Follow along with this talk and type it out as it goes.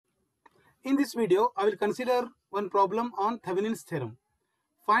In this video, I will consider one problem on Thevenin's theorem.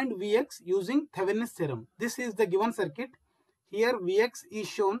 Find Vx using Thevenin's theorem. This is the given circuit. Here Vx is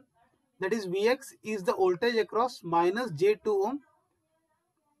shown, that is Vx is the voltage across minus J2 ohm.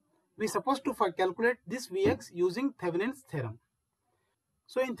 We are supposed to calculate this Vx using Thevenin's theorem.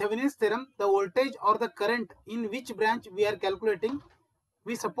 So in Thevenin's theorem, the voltage or the current in which branch we are calculating,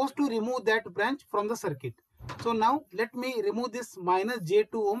 we are supposed to remove that branch from the circuit. So now let me remove this minus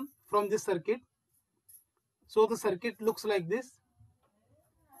J2 ohm from this circuit. So the circuit looks like this.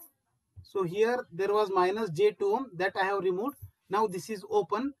 So here there was minus J2 ohm that I have removed. Now this is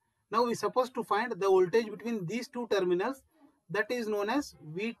open. Now we are supposed to find the voltage between these two terminals, that is known as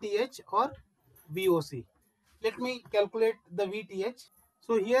VTH or VOC. Let me calculate the VTH.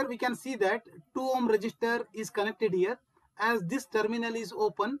 So here we can see that 2 ohm resistor is connected here. As this terminal is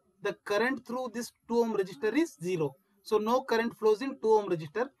open, the current through this 2 ohm resistor is 0. So no current flows in 2 ohm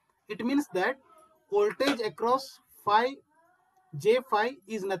resistor. It means that voltage across phi J phi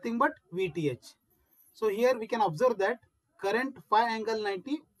is nothing but VTH. So here we can observe that current phi angle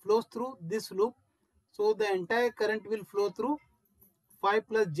 90 flows through this loop. So the entire current will flow through phi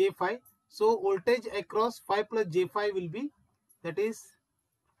plus J phi. So voltage across phi plus J phi will be, that is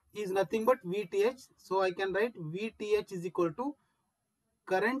nothing but VTH. So I can write VTH is equal to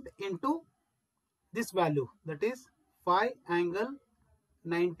current into this value, that is phi angle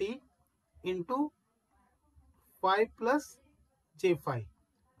 90 into phi plus J phi.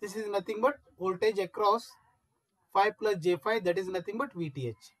 This is nothing but voltage across phi plus J phi, that is nothing but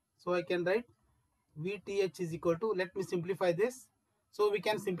VTH. So I can write VTH is equal to, let me simplify this. So we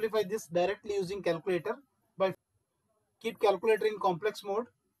can simplify this directly using calculator by keep calculator in complex mode.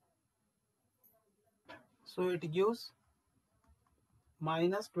 So it gives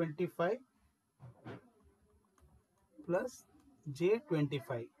minus 25 plus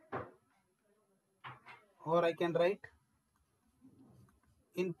J25, or I can write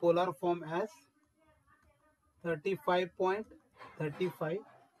in polar form as 35.35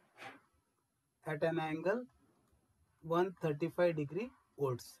 at an angle 135 degree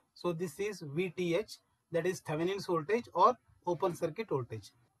volts. So this is VTH, that is Thevenin's voltage or open circuit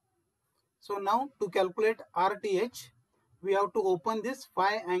voltage. So now to calculate RTH, we have to open this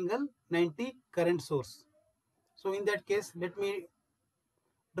phi angle 90 current source. So in that case, let me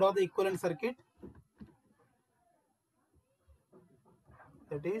draw the equivalent circuit,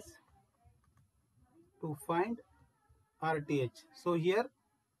 that is to find RTH. So here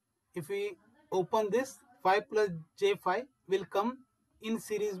if we open this, phi plus J phi will come in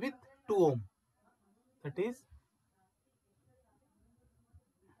series with 2 ohm, that is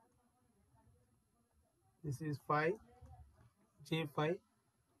this is phi J phi.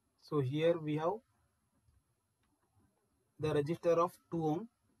 So here we have the resistor of 2 ohm,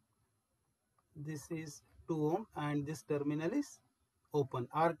 this is 2 ohm and this terminal is open.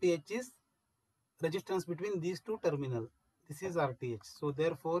 RTH is resistance between these two terminals. This is RTH. So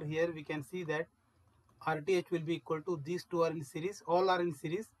therefore here we can see that RTH will be equal to, these two are in series, all are in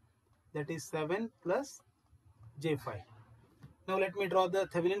series, that is 7 plus J phi. Now let me draw the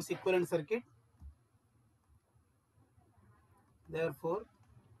Thevenin's equivalent circuit. Therefore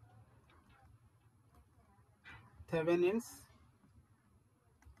Thevenin's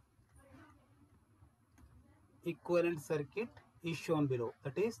equivalent circuit is shown below,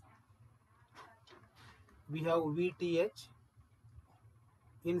 that is we have VTH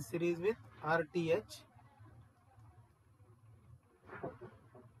in series with RTH,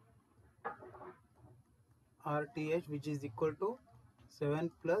 which is equal to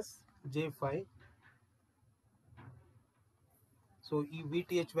 7 plus J phi. So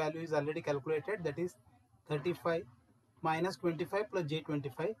VTH value is already calculated, that is 35 minus 25 plus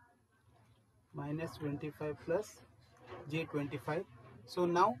J25, minus 25 plus J25. So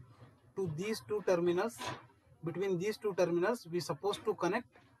now to these two terminals, between these two terminals we are supposed to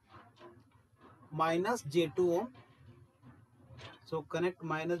connect minus J2 ohm. So connect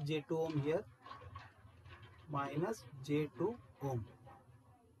minus J2 ohm here, minus J2 ohm.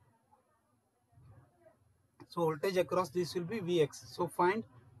 So voltage across this will be Vx. So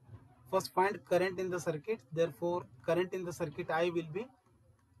first find current in the circuit. Therefore current in the circuit I will be,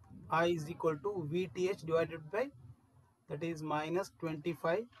 I is equal to VTH divided by, that is minus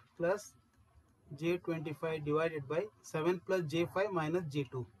 25 plus J25 divided by 7 plus J5 minus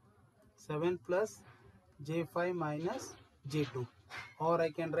J2, 7 plus J5 minus J2, or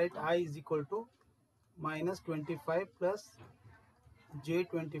I can write I is equal to minus 25 plus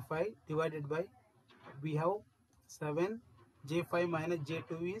J25 divided by, we have 7, J5 minus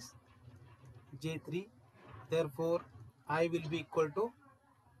J2 is J3, therefore I will be equal to,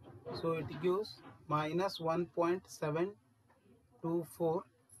 So it gives minus 1.724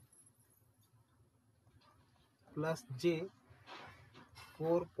 plus J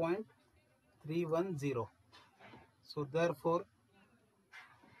 4.310. So therefore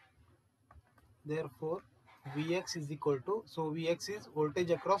Vx is equal to, so Vx is voltage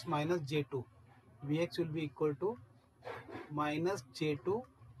across minus J2. Vx will be equal to minus J2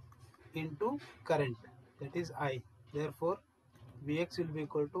 into current, that is I. Therefore Vx will be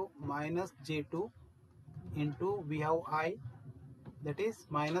equal to minus J2 into, we have I, that is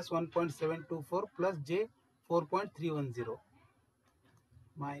minus 1.724 plus J 4.310,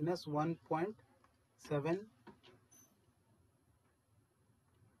 minus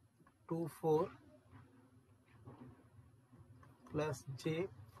 1.724 plus J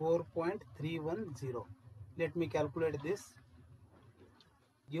 4.310. Let me calculate this.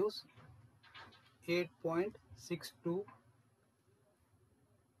 Gives 8.62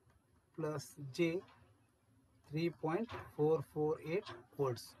 plus J 3.448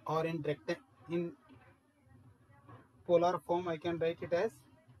 volts, or in polar form I can write it as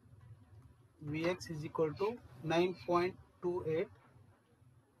Vx is equal to 9.28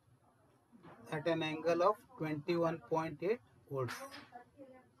 at an angle of 21.8 volts.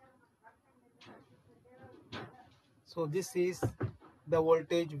 So this is the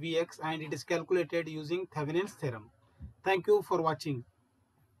voltage Vx, and it is calculated using Thevenin's theorem. Thank you for watching.